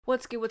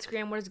What's good? What's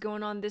grand? What is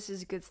going on? This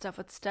is Good Stuff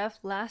with Steph.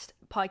 Last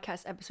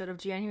podcast episode of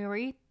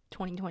January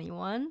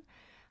 2021.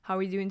 How are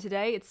we doing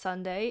today? It's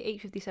Sunday,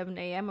 8:57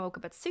 a.m. I woke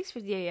up at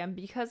 6:50 a.m.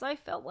 because I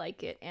felt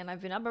like it, and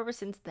I've been up ever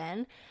since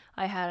then.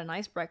 I had a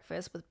nice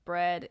breakfast with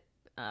bread,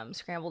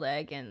 scrambled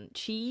egg, and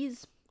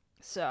cheese.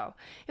 So,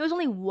 it was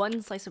only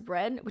one slice of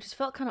bread, which just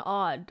felt kind of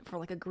odd for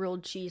like a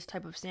grilled cheese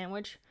type of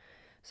sandwich.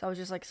 So I was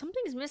just like,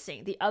 something's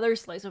missing. The other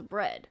slice of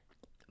bread.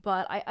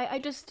 But I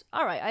just,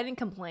 alright, I didn't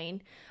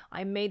complain.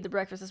 I made the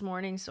breakfast this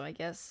morning, so I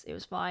guess it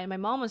was fine. My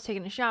mom was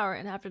taking a shower,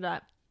 and after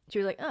that, she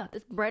was like,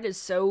 this bread is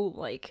so,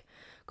 like,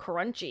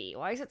 crunchy.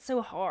 Why is it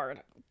so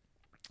hard?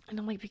 And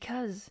I'm like,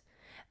 because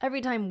every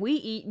time we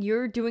eat,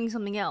 you're doing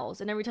something else.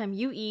 And every time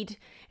you eat,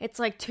 it's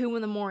like 2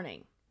 in the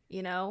morning,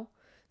 you know?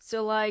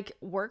 So, like,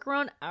 work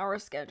around our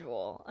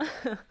schedule.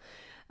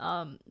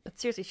 But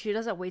seriously, she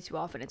does that way too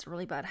often. It's a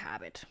really bad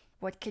habit.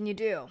 What can you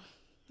do?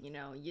 You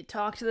know, you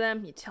talk to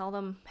them, you tell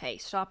them, hey,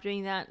 stop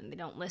doing that, and they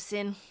don't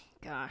listen.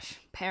 Gosh,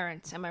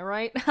 parents, am I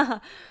right?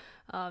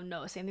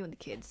 No, same thing with the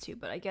kids too,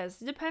 but I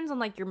guess it depends on,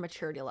 like, your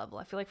maturity level.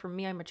 I feel like for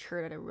me, I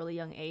matured at a really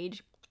young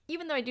age.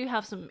 Even though I do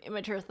have some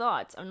immature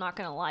thoughts, I'm not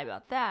gonna lie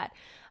about that.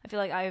 I feel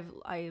like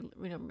I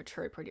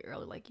matured pretty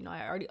early. Like, you know,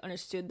 I already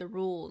understood the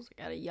rules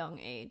at a young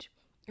age.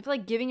 I feel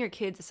like giving your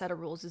kids a set of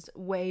rules is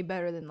way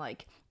better than,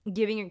 like,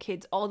 giving your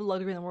kids all the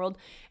luxury in the world.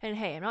 And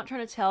hey, I'm not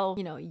trying to tell,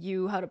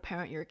 you how to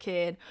parent your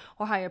kid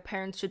or how your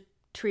parents should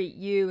treat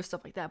you,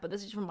 stuff like that, but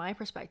this is from my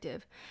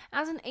perspective.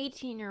 As an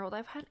 18-year-old,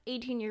 I've had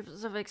 18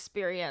 years of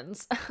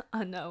experience.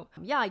 No.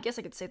 Yeah, I guess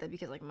I could say that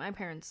because, like, my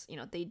parents,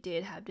 they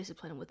did have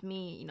discipline with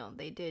me.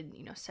 They did,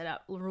 set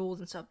out rules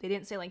and stuff. They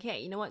didn't say, like,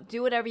 hey, you know what,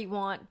 do whatever you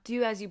want,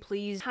 do as you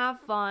please,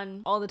 have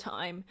fun all the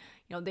time.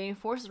 They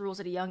enforced the rules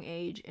at a young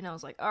age, and I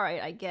was like, all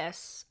right, I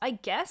guess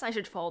I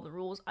should follow the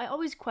rules. I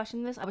always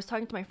question this. I was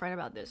talking to my friend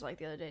about this, like,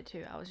 the other day,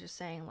 too. I was just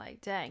saying,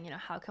 like, dang,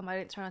 how come I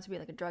didn't turn out to be,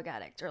 like, a drug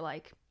addict,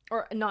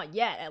 or not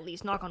yet, at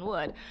least, knock on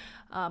wood,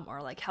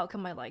 or, like, how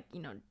come I, like,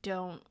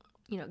 don't,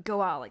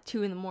 go out, like,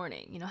 2 in the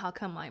morning, how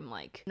come I'm,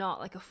 like, not,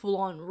 like, a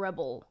full-on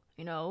rebel,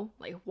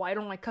 like, why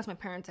don't I cuss my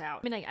parents out?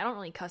 I mean, like, I don't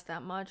really cuss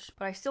that much,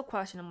 but I still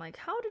question, I'm like,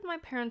 how did my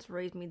parents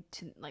raise me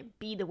to, like,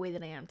 be the way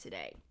that I am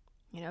today?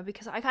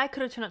 Because I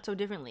could have turned out so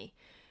differently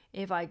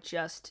if I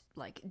just,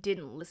 like,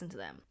 didn't listen to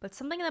them. But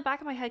something in the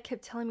back of my head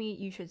kept telling me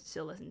you should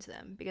still listen to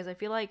them, because I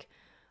feel like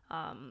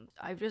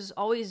I've just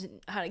always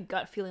had a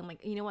gut feeling like,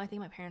 I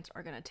think my parents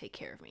are gonna take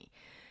care of me.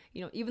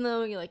 Even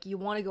though you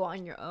want to go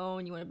on your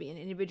own, you want to be an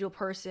individual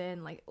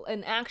person, like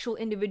an actual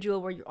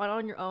individual where you're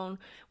on your own,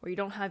 where you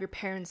don't have your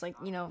parents, like,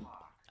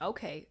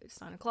 okay, it's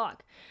 9:00,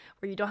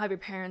 where you don't have your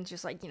parents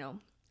just, like,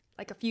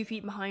 like a few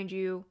feet behind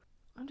you.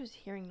 I'm just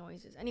hearing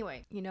noises.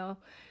 Anyway,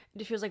 it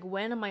just feels like,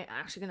 when am I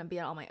actually going to be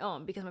out on my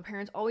own? Because my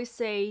parents always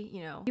say,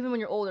 even when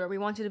you're older, we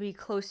want you to be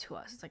close to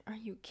us. It's like, are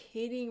you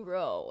kidding,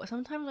 bro?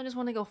 Sometimes I just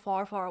want to go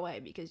far, far away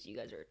because you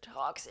guys are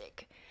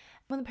toxic.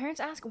 When the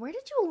parents ask, where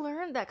did you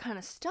learn that kind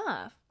of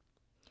stuff?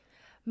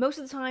 Most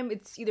of the time,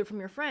 it's either from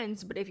your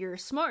friends, but if you're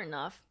smart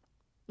enough,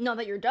 not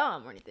that you're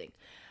dumb or anything,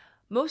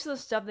 most of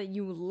the stuff that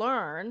you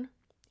learn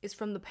is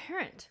from the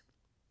parent.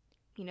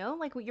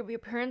 Like, your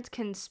parents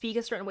can speak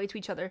a certain way to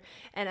each other,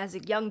 and as a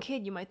young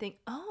kid, you might think,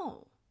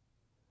 oh,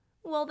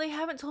 well, they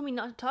haven't told me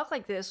not to talk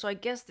like this, so I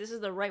guess this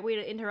is the right way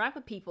to interact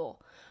with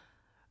people.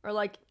 Or,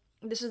 like,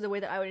 this is the way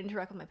that I would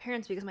interact with my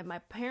parents, because my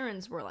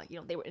parents were, like,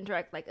 they would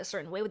interact, like, a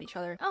certain way with each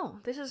other. Oh,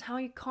 this is how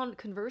you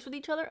converse with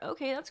each other?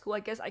 Okay, that's cool. I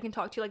guess I can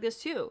talk to you like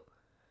this, too.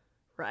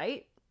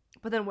 Right?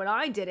 But then when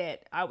I did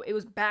it, it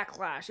was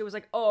backlash. It was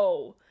like,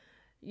 oh,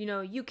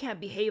 you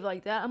can't behave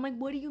like that. I'm like,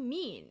 what do you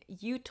mean?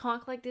 You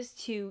talk like this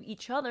to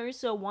each other,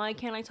 so why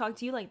can't I talk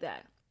to you like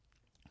that?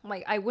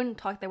 Like, I wouldn't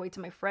talk that way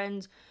to my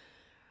friends,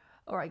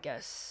 or I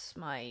guess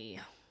my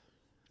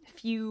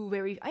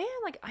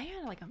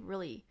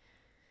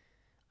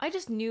I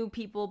just knew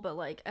people, but,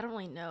 like, I don't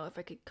really know if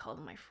I could call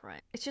them my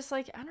friend. It's just,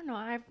 like, I don't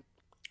know,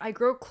 I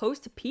grow close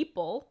to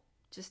people,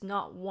 just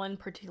not one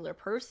particular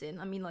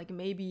person. I mean, like,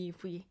 maybe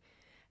if we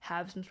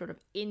have some sort of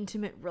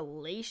intimate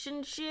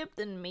relationship,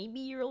 then maybe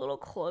you're a little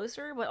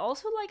closer, but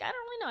also, like, I don't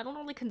really know. I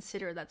don't really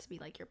consider that to be,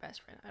 like, your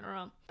best friend. I don't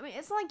know. I mean,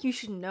 it's not like you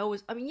should know.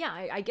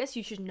 I guess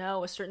you should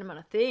know a certain amount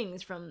of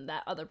things from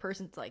that other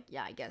person. It's like,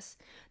 yeah, I guess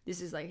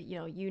this is, like,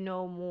 you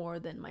know more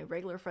than my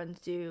regular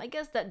friends do. I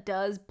guess that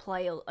does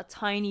play a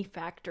tiny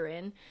factor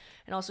in,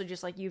 and also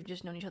just, like, you've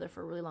just known each other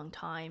for a really long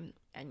time,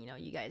 and,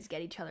 you guys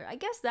get each other. I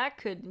guess that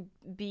could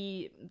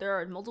be, there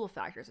are multiple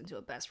factors into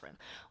a best friend.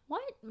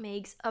 What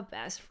makes a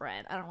best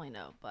friend? I don't really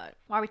know, but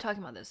why are we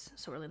talking about this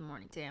so early in the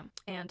morning? Damn.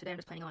 And today I'm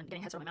just planning on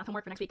getting heads on my math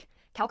homework for next week.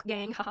 Calc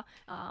gang, haha.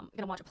 I'm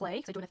gonna watch a play,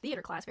 because I joined a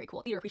theater class, very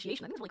cool. Theater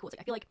appreciation, I think it's really cool. It's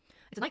like, I feel like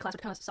it's a night class,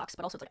 which kind of sucks,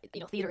 but also it's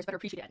like, theater is better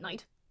appreciated at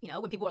night,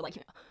 when people are, like,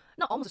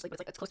 not almost asleep, but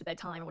it's like, it's close to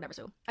bedtime or whatever.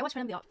 So I watched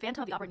Phantom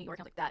of the Opera in New York,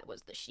 and I was like, that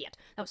was the shit.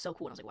 That was so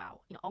cool, and I was like,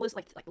 wow, all this,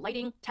 like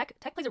lighting, tech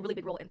plays a really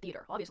big role in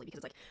theater, obviously, because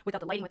it's like, without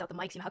the lighting, without the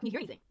mics, how can you hear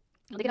anything?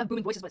 They can have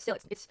booming voices, but still,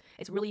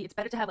 it's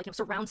better to have like,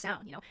 surround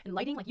sound, and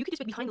lighting. Like, you could just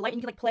be behind the light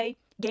and you can like play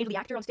games with the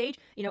actor on stage.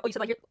 Oh, you said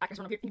like your actors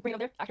run over here, can you bring it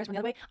over there? Actors run the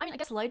other way. I mean, I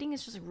guess lighting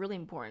is just really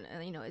important,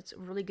 and it's a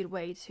really good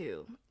way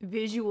to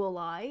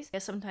visualize. I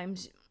guess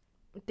sometimes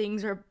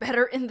things are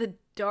better in the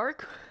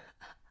dark.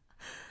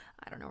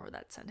 I don't know where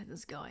that sentence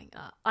is going.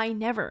 I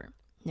never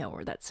know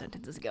where that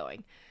sentence is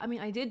going. I mean,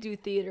 I did do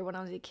theater when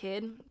I was a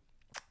kid.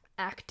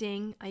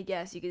 Acting, I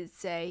guess you could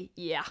say.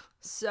 Yeah,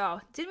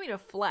 so didn't mean to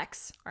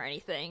flex or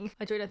anything.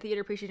 I joined a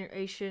theater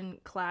appreciation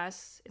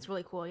class. It's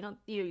really cool.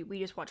 We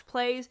just watch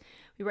plays,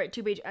 we write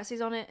 2-page essays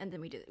on it, and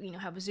then we just,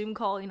 have a Zoom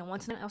call,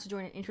 once. And I also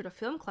joined an intro to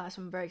film class.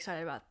 So I'm very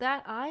excited about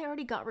that. I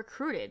already got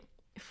recruited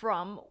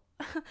from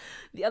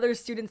the other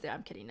students there.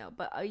 I'm kidding, no,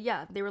 but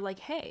yeah, they were like,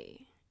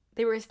 hey,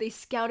 they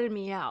scouted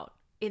me out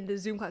in the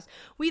Zoom class.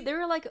 There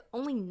were like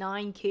only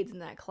 9 kids in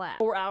that class,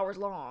 4 hours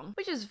long,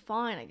 which is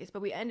fine, I guess,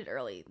 but we ended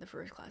early the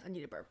first class. I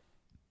need a burp.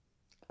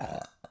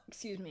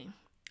 Excuse me.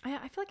 I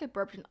feel like I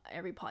burped in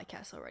every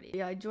podcast already.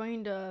 Yeah, I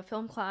joined a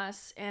film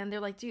class, and they're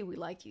like, dude, we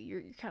like you.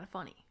 You're kind of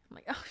funny. I'm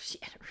like, oh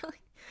shit, really?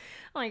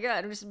 Oh my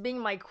god, I'm just being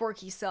my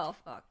quirky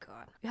self. Oh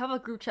god. We have a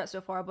group chat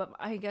so far, but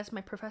I guess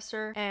my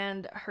professor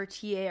and her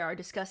TA are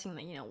discussing,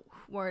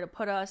 where to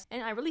put us,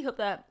 and I really hope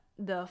that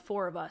the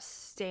 4 of us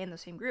stay in the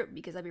same group,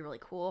 because that'd be really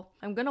cool.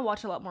 I'm gonna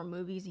watch a lot more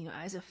movies.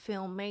 As a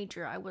film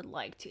major, I would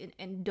like to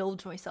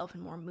indulge myself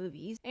in more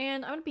movies.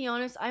 And I'm gonna be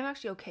honest, I'm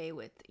actually okay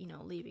with,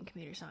 leaving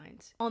computer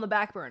science on the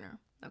back burner.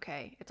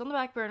 Okay, it's on the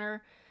back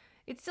burner.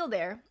 It's still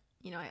there.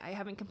 I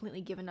haven't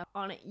completely given up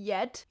on it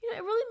yet.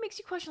 It really makes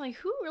you question, like,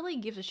 who really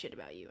gives a shit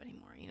about you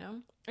anymore,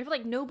 I feel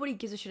like nobody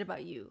gives a shit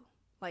about you.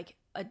 Like,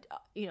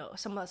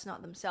 someone that's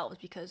not themselves,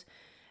 because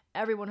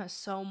everyone has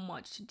so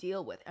much to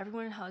deal with.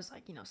 Everyone has,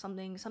 like,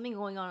 something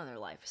going on in their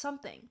life.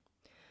 Something.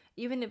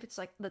 Even if it's,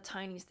 like, the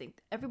tiniest thing.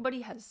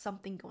 Everybody has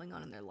something going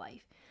on in their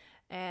life.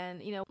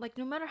 And, like,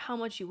 no matter how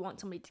much you want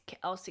somebody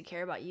else to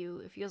care about you,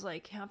 it feels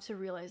like you have to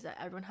realize that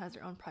everyone has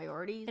their own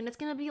priorities. And it's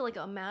gonna be, like,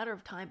 a matter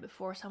of time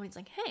before somebody's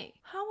like, hey,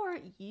 how are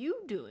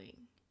you doing?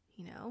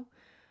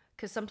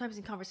 Because sometimes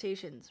in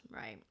conversations,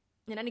 right?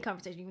 In any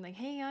conversation, you can be like,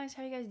 hey, guys,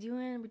 how you guys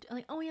doing?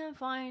 Like, oh, yeah, I'm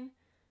fine.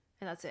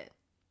 And that's it.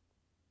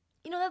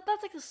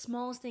 That's like the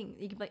smallest thing.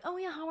 You can be like, oh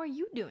yeah, how are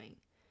you doing?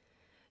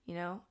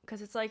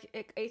 Because it's like,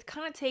 it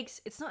kind of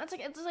takes, it's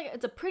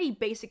a pretty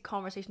basic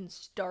conversation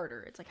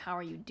starter. It's like, how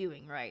are you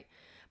doing, right?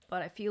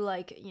 But I feel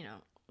like,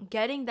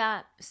 getting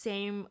that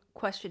same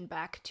question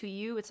back to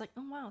you, it's like,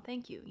 oh wow,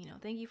 thank you.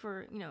 Thank you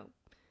for,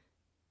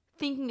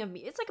 thinking of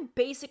me. It's like a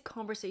basic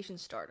conversation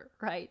starter,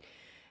 right?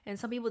 And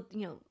some people,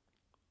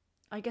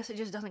 I guess it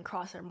just doesn't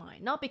cross their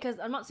mind. Not because,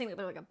 I'm not saying that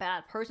they're like a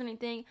bad person or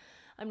anything.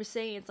 I'm just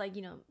saying it's like,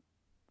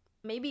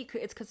 maybe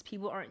it's because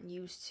people aren't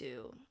used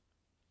to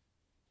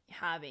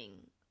having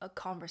a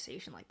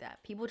conversation like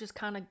that. People just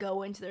kind of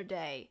go into their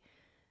day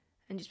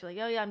and just be like,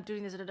 oh yeah, I'm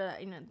doing this, da, da,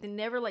 da. They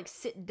never like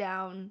sit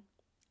down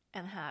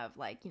and have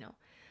like,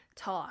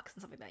 talks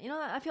and stuff like that.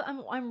 I feel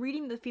I'm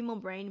reading The Female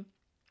Brain,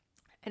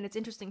 and it's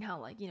interesting how,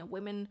 like,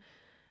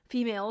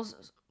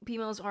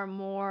 females are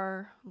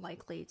more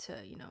likely to,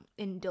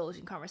 indulge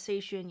in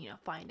conversation,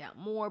 find out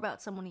more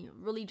about someone,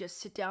 really just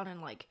sit down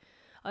and like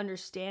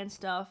understand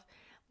stuff,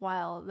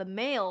 while the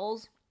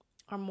males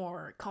are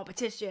more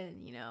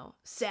competition,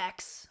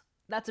 sex.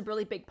 That's a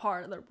really big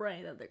part of their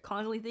brain that they're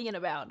constantly thinking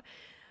about.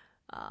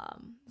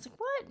 It's like,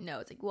 what? No,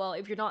 it's like, well,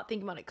 if you're not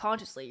thinking about it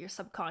consciously, you're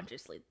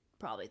subconsciously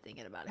probably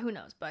thinking about it. Who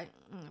knows? But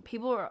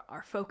people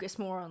are focused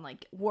more on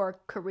like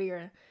work,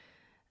 career,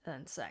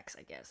 than sex,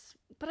 I guess.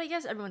 But I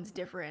guess everyone's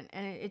different,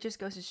 and it just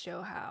goes to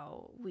show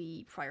how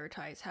we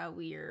prioritize, how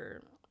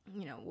we're,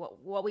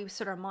 what we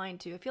set our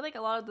mind to. I feel like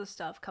a lot of the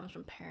stuff comes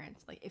from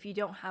parents. Like, if you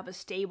don't have a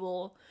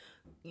stable,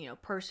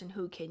 person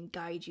who can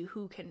guide you,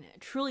 who can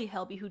truly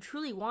help you, who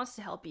truly wants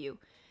to help you,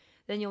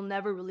 then you'll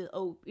never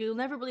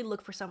really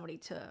look for somebody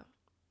to,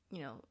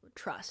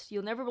 trust.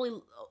 You'll never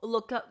really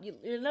look up,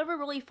 you'll never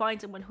really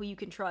find someone who you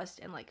can trust,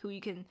 and like who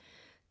you can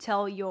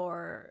tell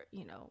your,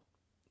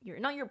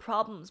 not your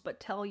problems, but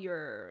tell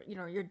your,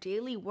 your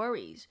daily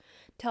worries,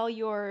 tell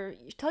your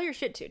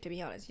shit to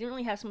be honest. You don't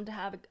really have someone to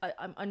have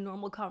a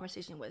normal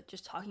conversation with,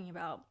 just talking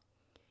about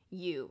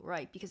you,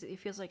 right? Because it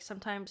feels like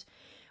sometimes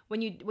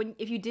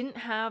if you didn't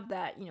have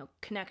that,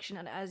 connection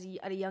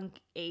at a young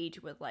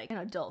age with like an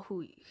adult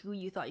who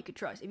you thought you could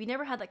trust, if you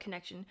never had that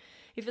connection,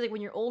 you feel like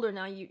when you're older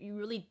now, you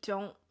really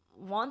don't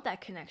want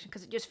that connection,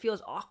 because it just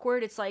feels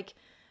awkward. It's like,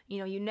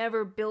 you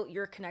never built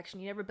your connection,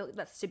 you never built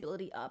that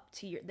stability up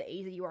to the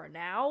age that you are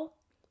now,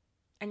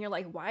 and you're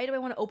like, why do I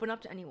want to open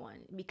up to anyone?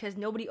 Because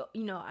nobody,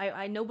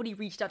 nobody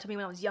reached out to me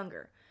when I was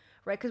younger,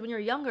 right? Because when you're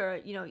younger,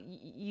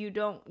 you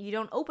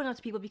don't open up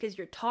to people because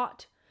you're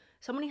taught.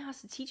 Somebody has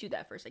to teach you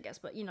that first, I guess.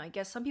 But, I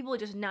guess some people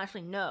just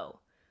naturally know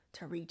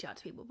to reach out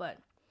to people. But,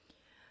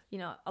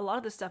 a lot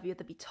of the stuff you have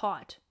to be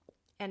taught.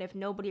 And if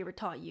nobody ever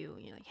taught you,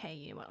 you're like,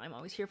 hey, I'm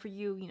always here for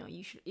you.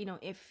 You should,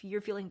 if you're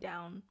feeling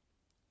down,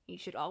 you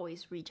should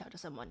always reach out to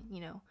someone,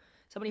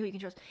 somebody who you can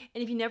trust.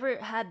 And if you never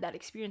had that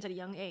experience at a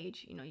young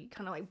age, you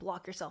kind of like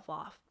block yourself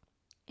off,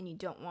 and you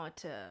don't want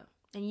to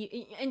And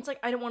it's like,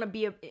 I don't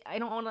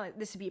want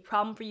this to be a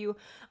problem for you.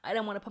 I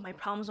don't want to put my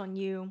problems on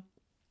you.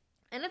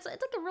 And it's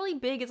like a really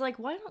big, it's like,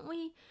 why don't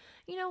we,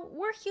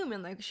 we're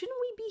human. Like, shouldn't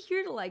we be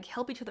here to like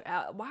help each other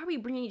out? Why are we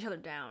bringing each other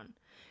down?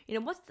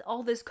 What's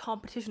all this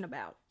competition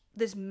about?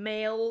 This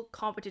male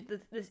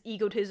competition, this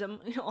egotism,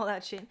 all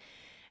that shit.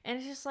 And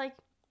it's just like,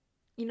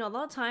 a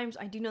lot of times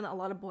I do know that a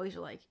lot of boys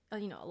are like, a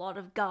lot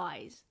of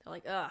guys, they're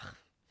like, ugh,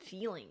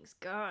 feelings,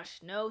 gosh,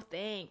 no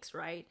thanks,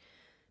 right?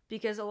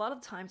 Because a lot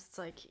of times it's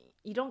like,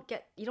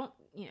 like,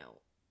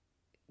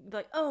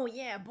 oh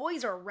yeah,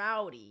 boys are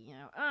rowdy,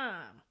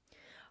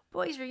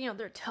 boys are,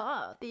 they're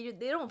tough, they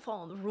don't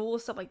follow the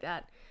rules, stuff like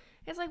that.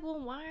 It's like, well,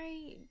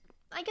 why?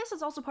 I guess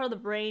it's also part of the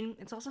brain.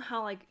 It's also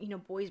how, like,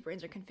 boys'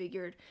 brains are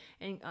configured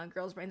and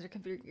girls' brains are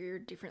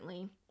configured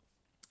differently.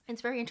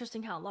 It's very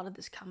interesting how a lot of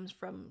this comes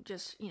from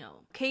just,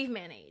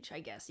 caveman age, I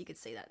guess you could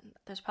say that.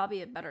 There's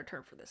probably a better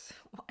term for this.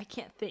 Well, I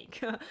can't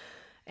think.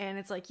 And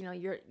it's like,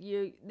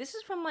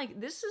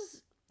 this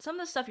is some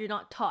of the stuff you're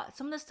not taught.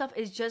 Some of the stuff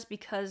is just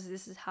because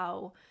this is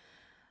how,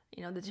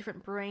 the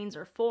different brains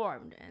are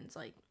formed. And it's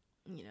like,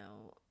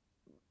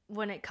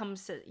 when it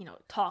comes to,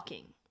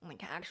 talking,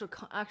 like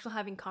actual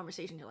having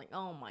conversation, you're like,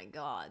 oh my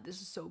god, this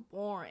is so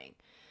boring.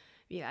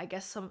 Yeah, I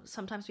guess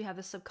sometimes we have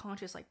this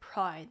subconscious like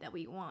pride that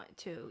we want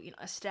to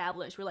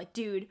establish. We're like,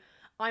 dude,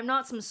 I'm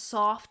not some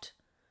soft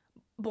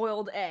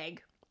boiled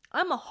egg.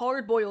 I'm a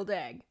hard boiled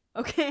egg.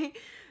 Okay,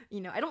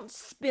 I don't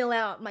spill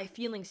out my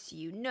feelings to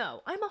you.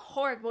 No, I'm a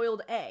hard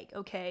boiled egg.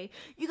 Okay,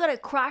 you gotta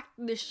crack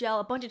the shell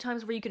a bunch of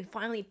times where you can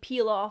finally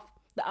peel off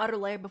the outer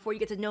layer before you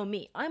get to know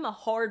me. I'm a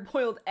hard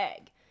boiled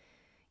egg.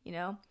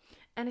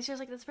 And it's just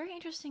like, that's very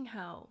interesting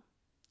how,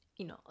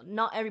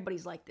 not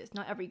everybody's like this.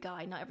 Not every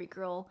guy, not every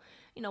girl,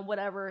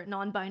 whatever,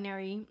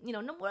 non-binary,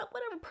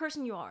 whatever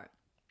person you are.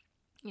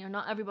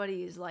 Not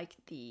everybody is like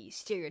the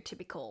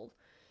stereotypical,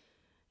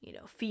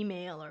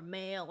 female or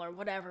male or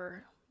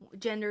whatever,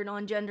 gender,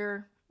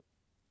 non-gender,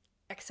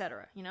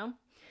 etc.,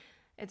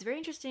 It's very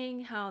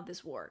interesting how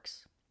this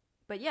works.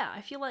 But yeah,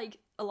 I feel like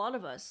a lot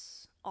of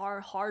us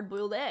are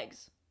hard-boiled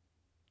eggs.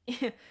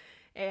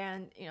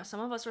 And,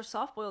 some of us are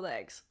soft-boiled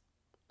eggs.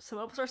 Some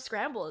of us are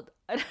scrambled.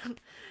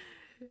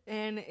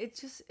 And it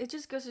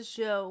just goes to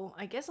show,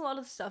 I guess a lot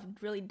of the stuff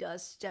really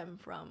does stem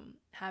from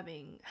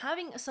having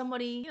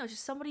somebody,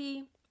 just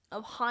somebody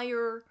of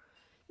higher,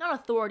 not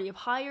authority, of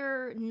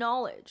higher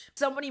knowledge.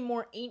 Somebody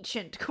more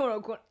ancient, quote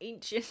unquote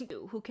ancient,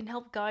 who can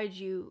help guide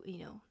you,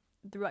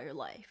 throughout your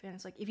life. And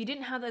it's like, if you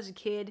didn't have that as a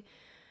kid,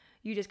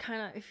 you just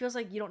kind of, it feels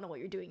like you don't know what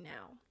you're doing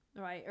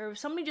now, right? Or if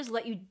somebody just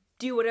let you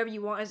do whatever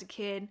you want as a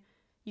kid,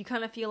 you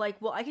kind of feel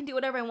like, well, I can do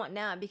whatever I want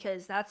now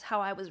because that's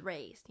how I was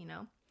raised,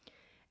 And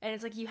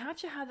it's like, you have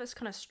to have this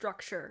kind of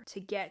structure to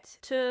get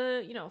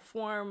to,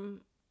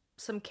 form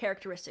some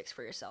characteristics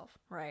for yourself,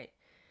 right?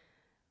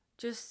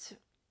 Just,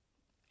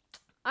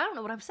 I don't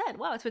know what I've said.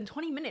 Wow, it's been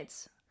 20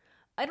 minutes.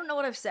 I don't know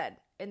what I've said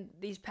in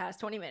these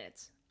past 20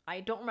 minutes. I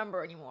don't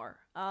remember anymore.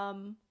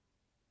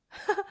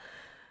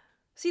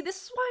 See,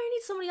 this is why I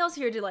need somebody else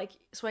here to, like,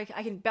 so I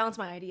can bounce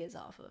my ideas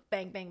off of.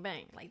 Bang, bang,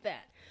 bang, like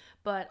that.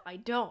 But I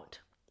don't.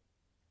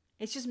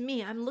 It's just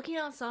me. I'm looking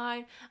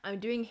outside. I'm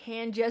doing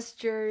hand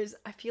gestures.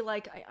 I feel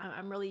like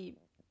I'm really,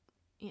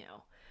 I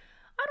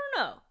don't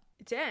know.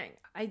 Dang.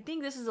 I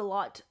think this is a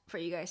lot for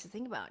you guys to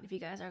think about. If you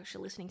guys are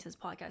actually listening to this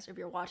podcast, or if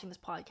you're watching this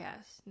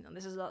podcast,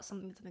 this is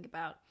something to think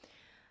about.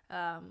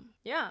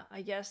 Yeah,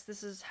 I guess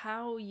this is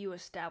how you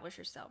establish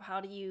yourself.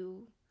 How do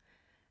you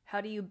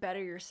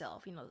better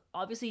yourself?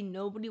 Obviously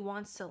nobody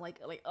wants to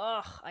like,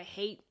 ugh, I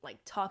hate like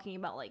talking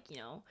about like,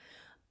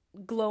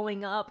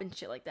 glowing up and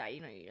shit like that.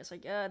 You're just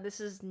like, this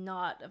is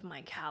not of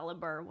my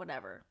caliber,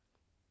 whatever.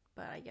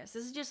 But I guess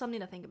this is just something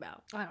to think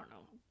about. I don't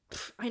know.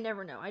 I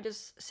never know. I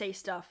just say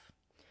stuff.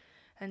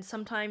 And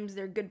sometimes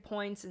they're good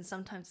points, and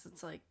sometimes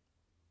it's like,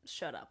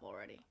 shut up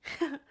already.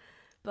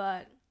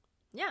 But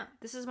yeah,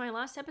 this is my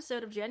last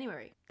episode of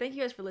January. Thank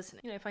you guys for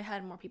listening. If I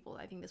had more people,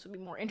 I think this would be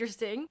more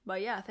interesting.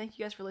 But yeah, thank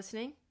you guys for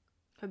listening.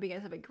 Hope you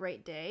guys have a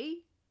great day.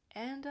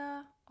 And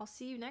I'll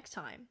see you next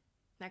time.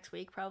 Next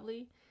week,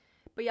 probably.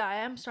 But yeah,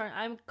 I'm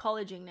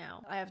colleging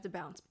now. I have to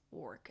balance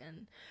work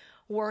and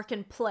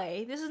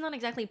play. This is not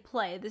exactly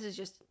play. This is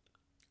just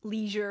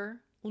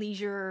leisure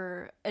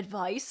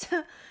advice.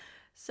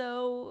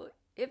 So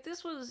if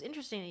this was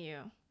interesting to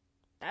you,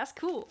 that's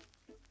cool.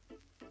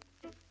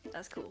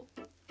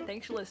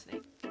 Thanks for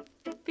listening.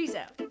 Peace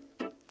out.